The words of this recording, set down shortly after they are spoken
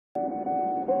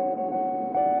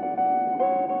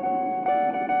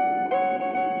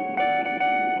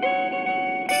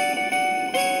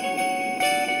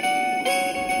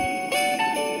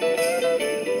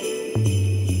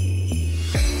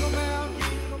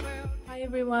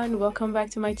everyone, welcome back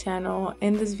to my channel.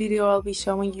 In this video I'll be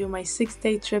showing you my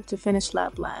 6-day trip to Finnish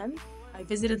Lapland. I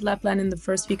visited Lapland in the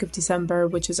first week of December,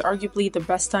 which is arguably the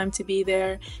best time to be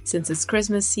there since it's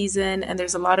Christmas season and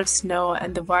there's a lot of snow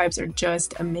and the vibes are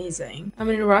just amazing. I'm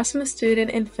an Erasmus student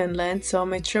in Finland, so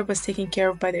my trip was taken care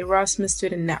of by the Erasmus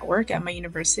Student Network at my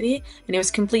university, and it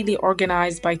was completely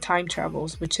organized by Time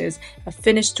Travels, which is a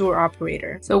Finnish tour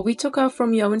operator. So we took off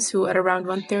from Joensuu at around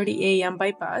 1:30 a.m.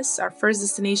 by bus. Our first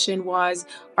destination was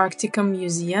Arcticum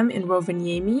Museum in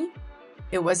Rovaniemi.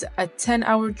 It was a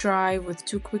 10-hour drive with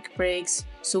 2 quick breaks,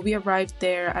 so we arrived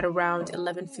there at around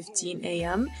 11:15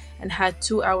 a.m. and had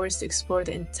 2 hours to explore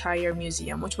the entire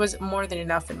museum, which was more than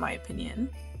enough in my opinion.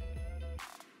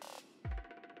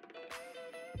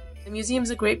 The museum is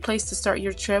a great place to start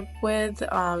your trip with.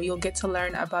 You'll get to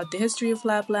learn about the history of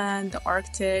Lapland, the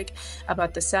Arctic,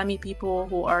 about the Sami people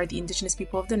who are the indigenous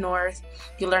people of the north.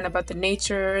 You'll learn about the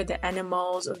nature, the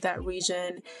animals of that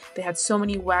region. They had so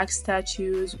many wax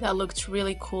statues that looked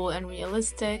really cool and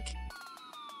realistic.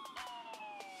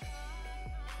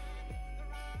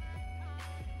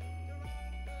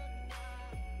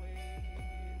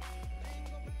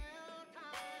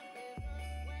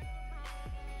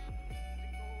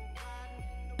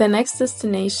 The next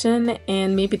destination,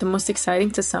 and maybe the most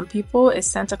exciting to some people, is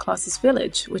Santa Claus's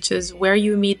village, which is where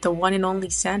you meet the one and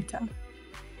only Santa.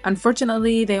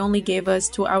 Unfortunately, they only gave us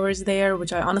 2 hours there,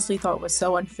 which I honestly thought was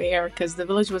so unfair because the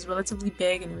village was relatively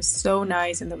big and it was so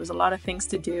nice and there was a lot of things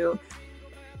to do.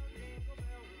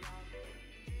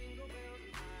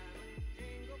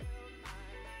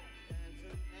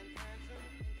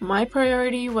 My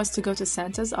priority was to go to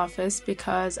Santa's office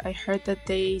because I heard that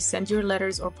they send your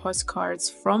letters or postcards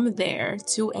from there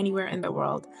to anywhere in the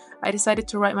world. I decided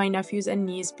to write my nephews and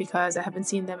niece because I haven't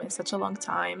seen them in such a long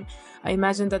time. I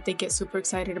imagine that they get super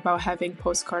excited about having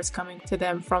postcards coming to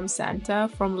them from Santa,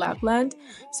 from Lapland.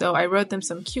 So I wrote them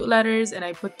some cute letters and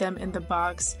I put them in the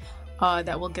box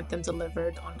that will get them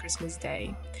delivered on Christmas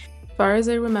Day. As far as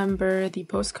I remember, the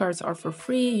postcards are for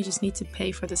free. You just need to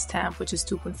pay for the stamp, which is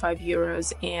 2.5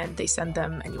 euros, and they send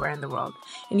them anywhere in the world.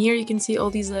 And here you can see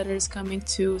all these letters coming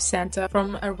to Santa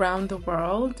from around the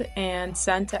world, and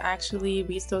Santa actually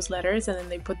reads those letters and then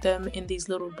they put them in these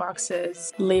little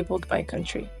boxes labeled by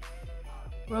country.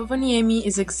 Rovaniemi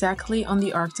is exactly on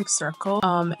the Arctic Circle,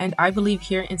 and I believe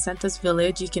here in Santa's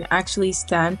village you can actually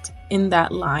stand in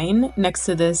that line next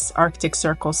to this Arctic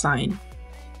Circle sign.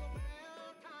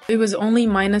 It was only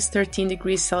minus 13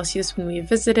 degrees Celsius when we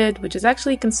visited, which is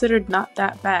actually considered not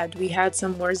that bad. We had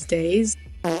some worse days.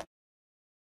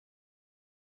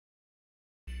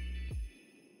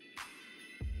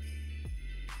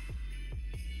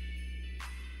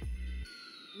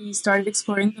 We started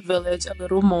exploring the village a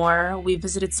little more. We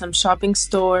visited some shopping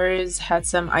stores, had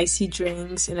some icy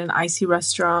drinks in an icy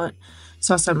restaurant,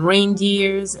 saw some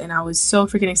reindeers, and I was so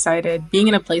freaking excited. Being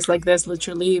in a place like this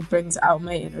literally brings out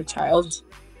my inner child.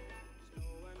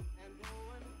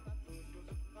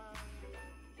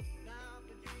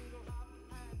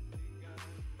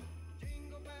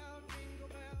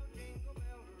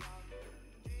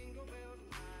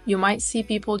 You might see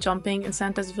people jumping in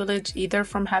Santa's village either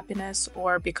from happiness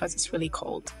or because it's really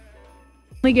cold.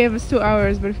 Only gave us 2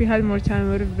 hours, but if we had more time,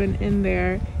 we would have been in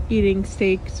there eating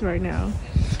steaks right now.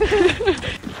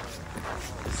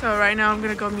 So right now I'm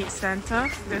gonna go meet Santa.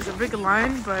 There's a big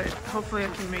line, but hopefully I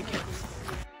can make it.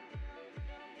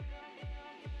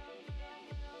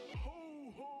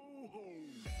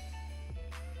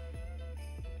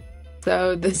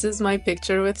 So this is my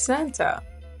picture with Santa.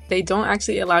 They don't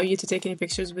actually allow you to take any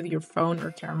pictures with your phone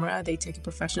or camera. They take a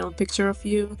professional picture of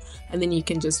you and then you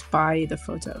can just buy the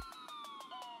photo.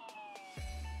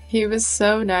 He was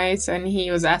so nice and he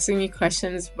was asking me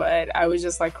questions, but I was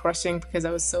just like crushing because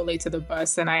I was so late to the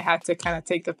bus and I had to kind of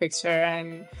take the picture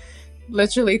and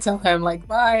literally tell him like,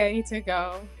 bye, I need to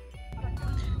go.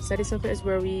 Sarisofa is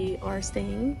where we are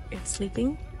staying and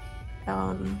sleeping.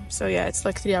 So yeah, it's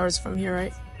like 3 hours from here,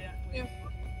 right? Yeah.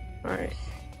 Alright,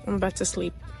 I'm about to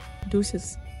sleep.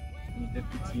 Deuces.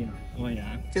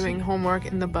 Doing homework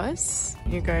in the bus.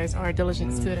 You guys are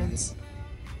diligent students.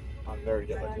 I'm very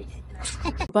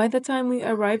diligent. By the time we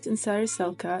arrived in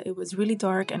Sariselka, it was really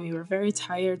dark and we were very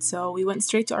tired, so we went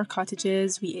straight to our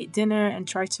cottages, we ate dinner and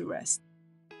tried to rest.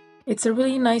 It's a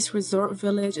really nice resort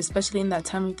village, especially in that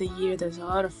time of the year. There's a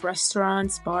lot of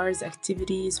restaurants, bars,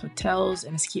 activities, hotels,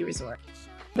 and a ski resort.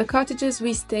 The cottages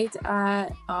we stayed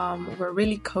at were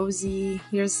really cozy.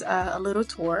 Here's a little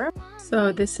tour.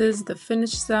 So this is the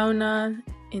Finnish sauna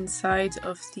inside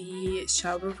of the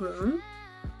shower room.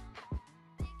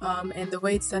 And the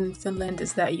way it's done in Finland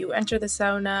is that you enter the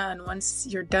sauna and once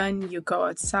you're done, you go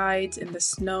outside in the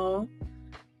snow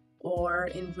or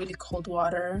in really cold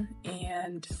water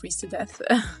and freeze to death.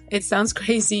 It sounds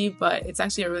crazy, but it's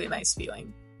actually a really nice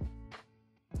feeling.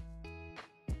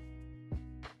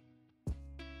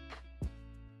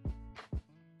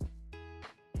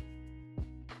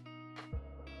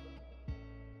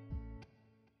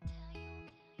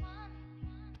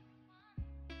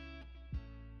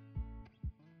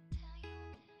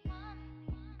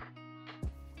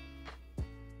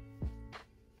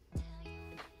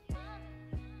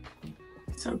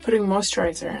 So I'm putting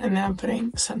moisturizer and then I'm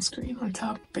putting sunscreen on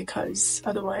top because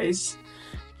otherwise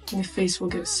my face will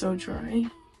get so dry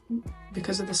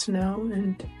because of the snow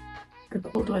and the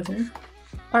cold weather.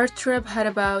 Our trip had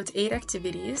about 8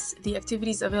 activities. The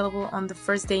activities available on the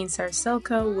first day in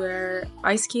Saraselka were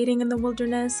ice skating in the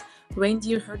wilderness,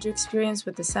 reindeer herd experience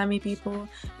with the Sami people,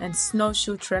 and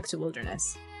snowshoe trek to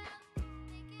wilderness.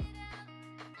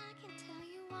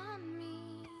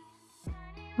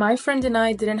 My friend and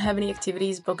I didn't have any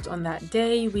activities booked on that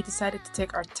day. We decided to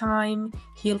take our time,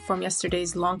 heal from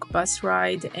yesterday's long bus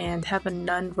ride, and have a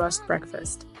non-rushed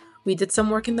breakfast. We did some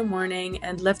work in the morning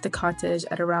and left the cottage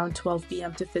at around 12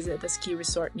 p.m. to visit the ski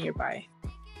resort nearby.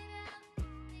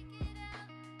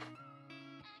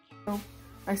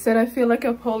 I said I feel like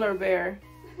a polar bear.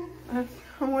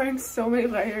 I'm wearing so many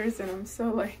layers and I'm so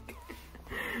like...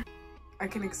 I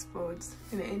can explode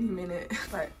in any minute.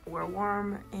 But we're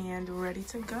warm and ready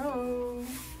to go.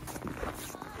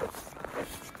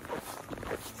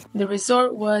 The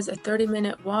resort was a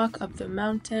 30-minute walk up the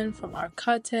mountain from our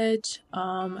cottage.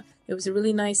 It was a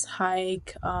really nice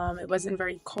hike. It wasn't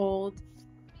very cold.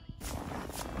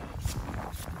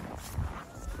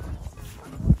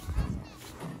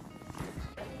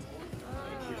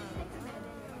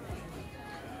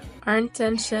 Our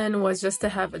intention was just to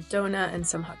have a donut and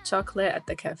some hot chocolate at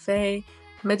the cafe.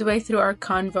 Midway through our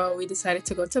convo, we decided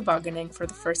to go tobogganing for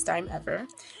the first time ever.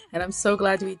 And I'm so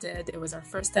glad we did. It was our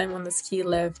first time on the ski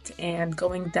lift, and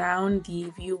going down,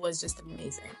 the view was just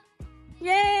amazing.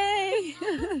 Yay!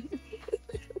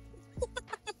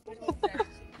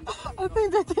 I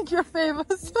think they think you're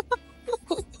famous.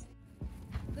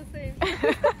 The same.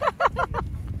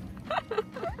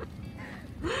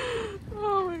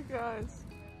 Oh my gosh.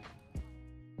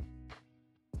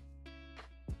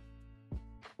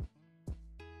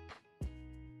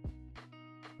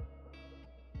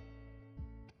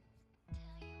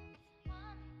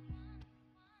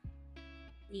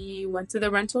 We went to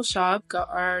the rental shop, got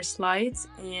our slides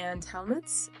and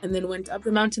helmets, and then went up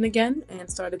the mountain again and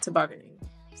started tobogganing.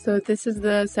 So this is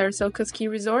the Saraselka ski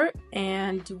resort,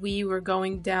 and we were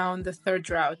going down the third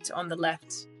route on the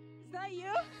left. Is that you?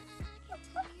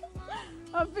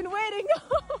 I've been waiting.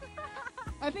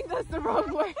 I think that's the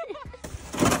wrong way.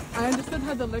 I understood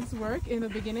how the legs work in the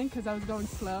beginning because I was going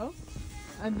slow.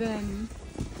 And then...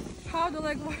 How the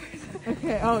leg works?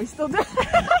 Okay, oh, he's still doing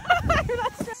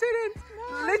it.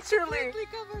 Literally,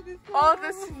 all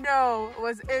the snow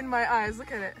was in my eyes.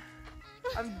 Look at it.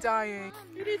 I'm dying.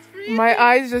 My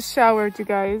eyes just showered, you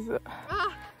guys.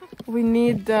 We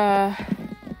need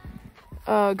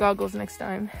goggles next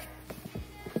time.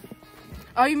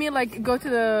 Oh, you mean like go to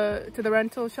the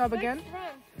rental shop again?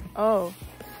 Oh,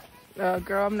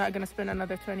 girl, I'm not gonna spend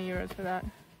another 20 euros for that.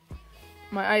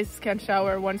 My eyes can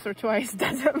shower once or twice,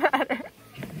 doesn't matter.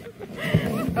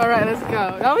 All right, let's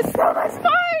go. That was so much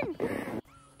fun.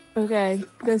 Okay,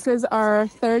 this is our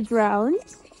third round.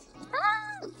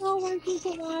 Oh my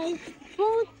goodness.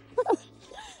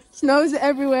 Snow's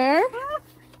everywhere,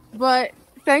 but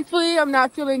thankfully I'm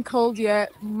not feeling cold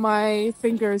yet. My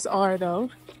fingers are though.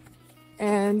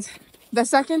 And the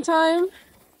second time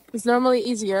is normally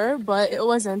easier, but it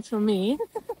wasn't for me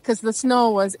because the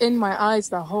snow was in my eyes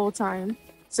the whole time.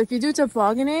 So if you do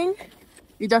tobogganing,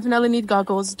 you definitely need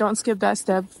goggles. Don't skip that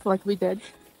step like we did.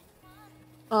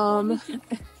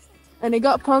 And it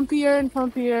got pumpier and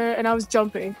pumpier, and I was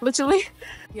jumping, literally.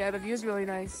 Yeah, the view is really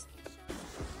nice.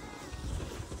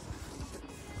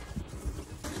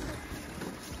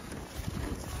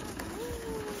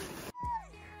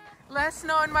 Less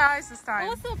snow in my eyes this time.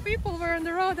 Also, people were on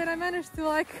the road, and I managed to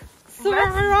like swim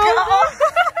Let's around. go.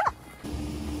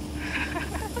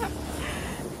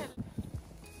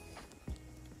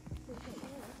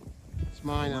 It's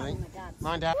mine, I think.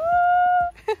 Mine, Dad.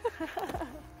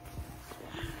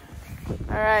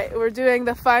 All right, we're doing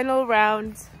the final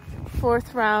round,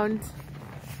 fourth round.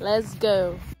 Let's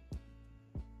go.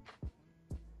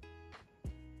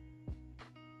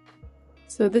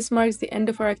 So this marks the end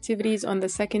of our activities on the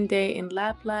second day in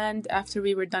Lapland. After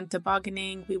we were done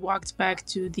tobogganing, we walked back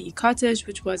to the cottage,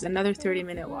 which was another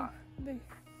 30-minute walk.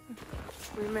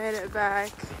 We made it back.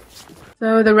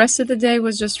 So the rest of the day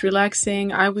was just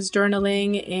relaxing. I was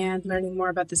journaling and learning more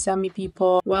about the Sami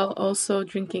people while also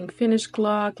drinking Finnish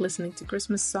glögg, listening to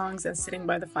Christmas songs, and sitting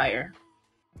by the fire.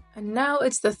 And now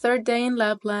it's the third day in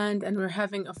Lapland and we're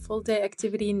having a full day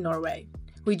activity in Norway.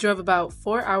 We drove about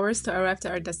 4 hours to arrive to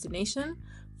our destination.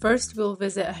 First, we'll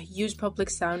visit a huge public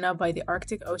sauna by the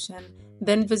Arctic Ocean,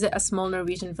 then visit a small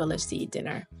Norwegian village to eat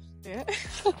dinner. Yeah.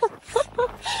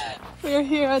 We're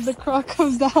here at the Croc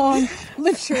Comes Down,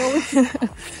 literally.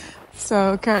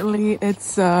 So currently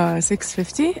it's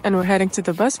 6:50 and we're heading to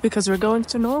the bus because we're going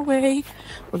to Norway.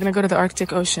 We're gonna go to the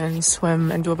Arctic Ocean,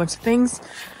 swim and do a bunch of things.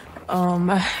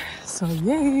 So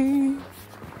yay!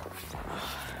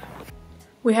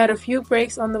 We had a few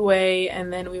breaks on the way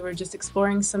and then we were just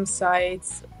exploring some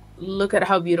sites. Look at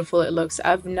how beautiful it looks.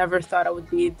 I've never thought I would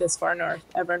be this far north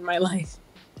ever in my life.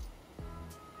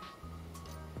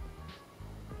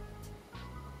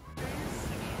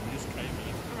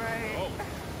 Right.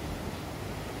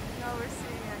 Now we're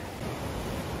seeing it.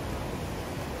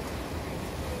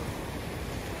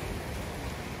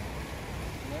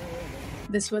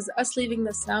 This was us leaving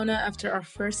the sauna after our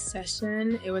first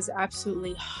session. It was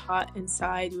absolutely hot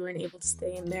inside. We weren't able to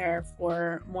stay in there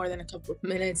for more than a couple of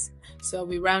minutes. So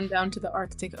we ran down to the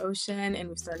Arctic Ocean and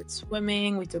we started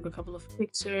swimming. We took a couple of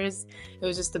pictures. It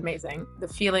was just amazing. The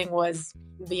feeling was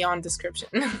beyond description.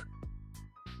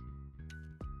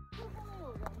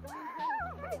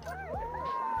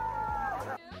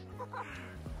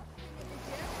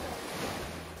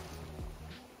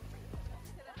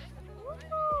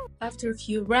 After a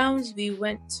few rounds, we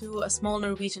went to a small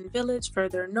Norwegian village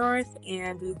further north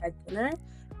and we had dinner.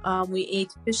 We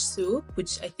ate fish soup,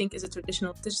 which I think is a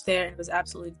traditional dish there, and it was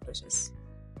absolutely delicious.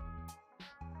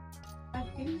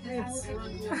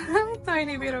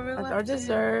 Tiny bit of it. That's our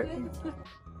dessert.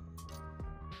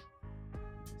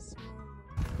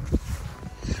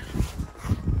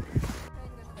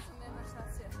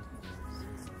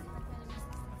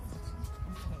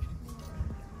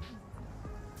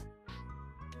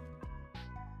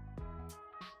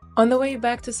 On the way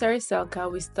back to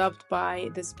Sariselka, we stopped by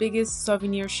this biggest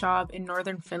souvenir shop in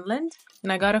northern Finland,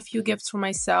 and I got a few gifts for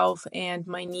myself and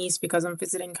my niece because I'm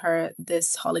visiting her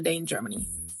this holiday in Germany.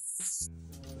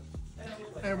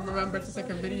 I remember to take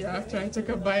a video after I took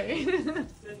a bite.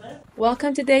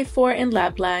 Welcome to day 4 in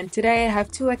Lapland. Today I have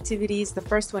 2 activities. The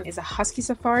first one is a husky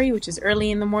safari, which is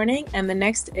early in the morning, and the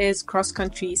next is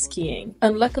cross-country skiing.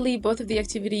 Unluckily, both of the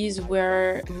activities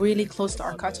were really close to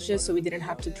our cottages, so we didn't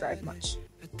have to drive much.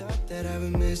 Thought that I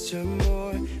would miss her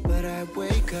more, but I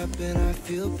wake up and I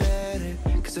feel better,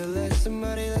 cause I let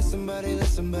somebody go.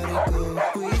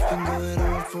 We've been going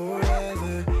on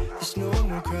forever. There's no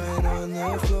more crying on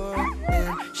the floor,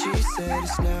 and she said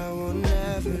it's now or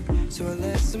never. So I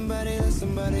let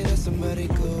somebody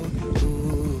go.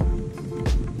 Ooh.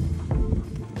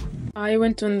 I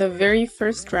went on the very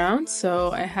first round,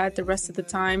 so I had the rest of the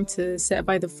time to sit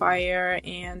by the fire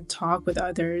and talk with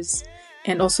others,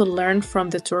 and also learn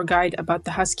from the tour guide about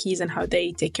the huskies and how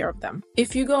they take care of them.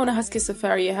 If you go on a husky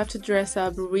safari, you have to dress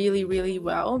up really, really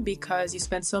well because you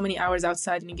spend so many hours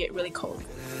outside and you get really cold.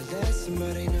 Let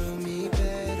somebody know me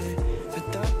better. I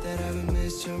thought that I would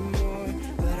miss her more,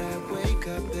 but I wake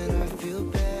up and I feel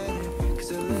better,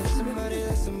 cause I let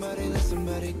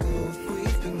somebody go.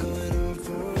 We've been going on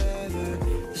forever.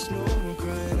 There's no more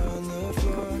crying on the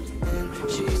floor, and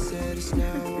she said it's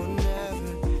now or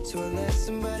never. So I let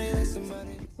somebody.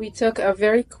 We took a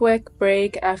very quick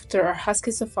break after our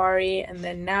husky safari, and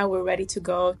then now we're ready to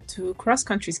go to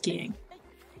cross-country skiing.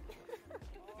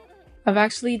 I've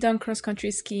actually done cross-country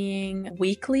skiing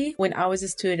weekly when I was a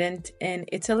student in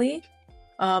Italy,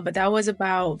 but that was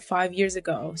about 5 years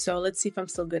ago, so let's see if I'm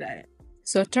still good at it.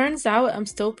 So it turns out I'm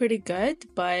still pretty good,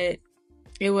 but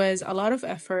it was a lot of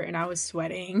effort and I was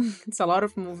sweating. It's a lot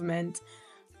of movement.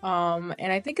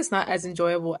 And I think it's not as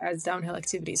enjoyable as downhill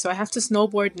activities. So I have to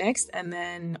snowboard next and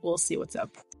then we'll see what's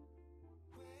up.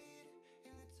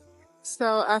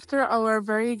 So after our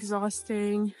very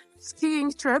exhausting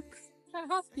skiing trip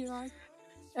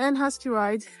and husky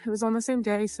ride, it was on the same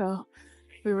day, so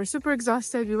we were super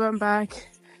exhausted. We went back,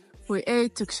 we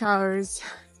ate, took showers,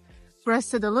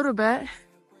 rested a little bit,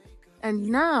 and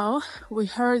now we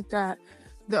heard that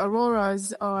the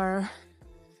auroras are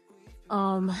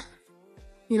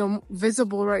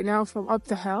visible right now from up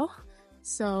the hill.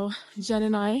 So Jen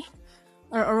and I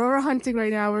are aurora hunting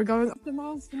right now. We're going up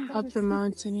the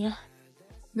mountain, yeah.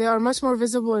 They are much more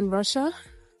visible in Russia,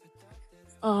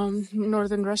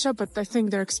 northern Russia, but I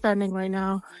think they're expanding right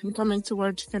now and coming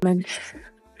towards Finland.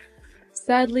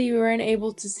 Sadly, we weren't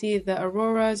able to see the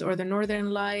auroras or the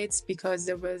northern lights because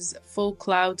there was full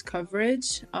cloud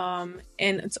coverage. And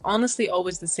it's honestly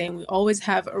always the same. We always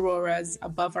have auroras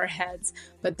above our heads,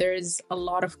 but there's a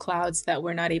lot of clouds that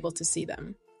we're not able to see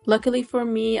them. Luckily for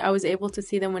me, I was able to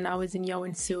see them when I was in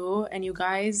Yeoinsu, and you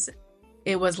guys,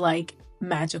 it was like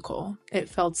magical. It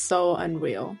felt so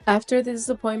unreal. After the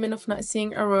disappointment of not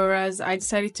seeing auroras, I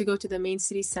decided to go to the main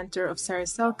city center of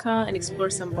Saraselka and explore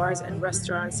some bars and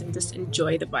restaurants and just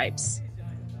enjoy the vibes.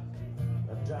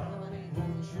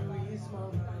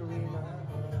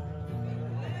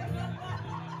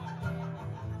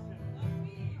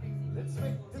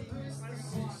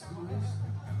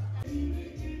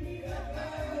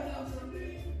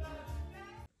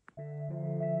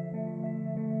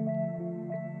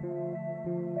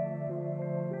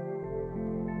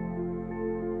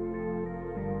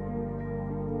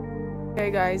 Okay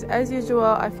guys, as usual,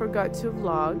 I forgot to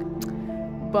vlog,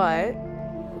 but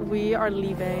we are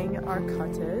leaving our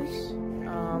cottage.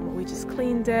 We just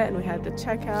cleaned it and we had the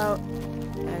checkout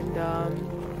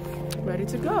and ready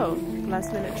to go.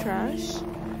 Last minute trash.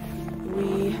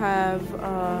 We have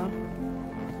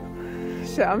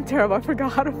shit, I'm terrible, I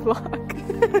forgot how to vlog.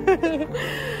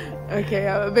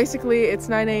 Okay, basically it's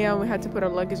 9 a.m. We had to put our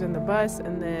luggage in the bus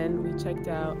and then we checked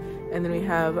out, and then we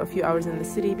have a few hours in the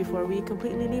city before we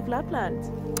completely leave Lapland.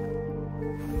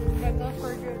 But not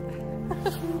for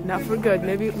good. Not for good.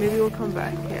 Maybe we'll come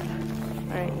back. Yeah.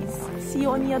 Alright, see you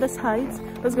on the other side.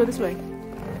 Let's go this way.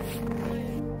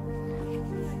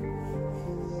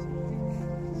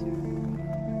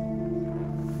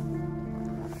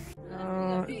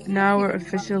 Now we're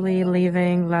officially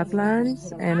leaving Lapland,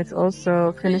 and it's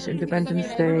also Finnish Independence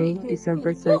Day,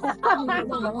 December 6th.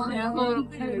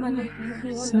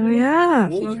 So yeah.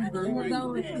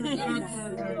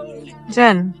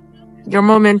 Jen, your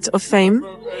moment of fame.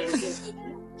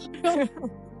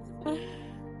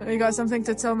 You got something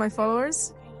to tell my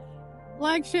followers?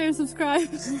 Like, share, subscribe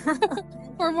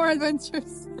for more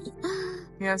adventures.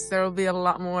 Yes, there will be a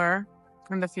lot more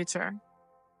in the future.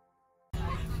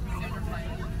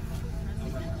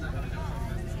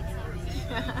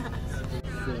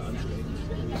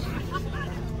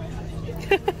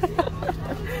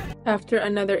 After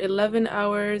another 11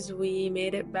 hours, we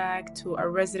made it back to our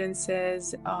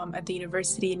residences at the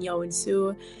university in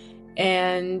Yeoinsu,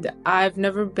 and I've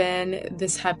never been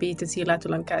this happy to see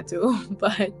Latulankatu,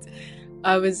 but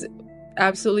I was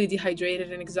absolutely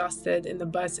dehydrated and exhausted in the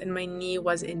bus, and my knee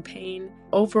was in pain.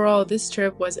 Overall, this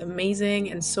trip was amazing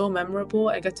and so memorable.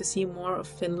 I got to see more of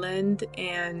Finland,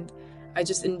 and I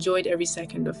just enjoyed every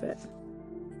second of it.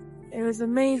 It was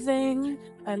amazing.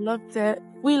 I loved it.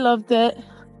 We loved it.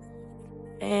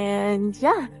 And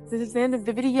yeah, this is the end of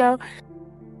the video.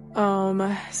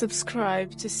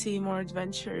 Subscribe to see more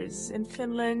adventures in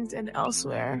Finland and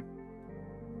elsewhere.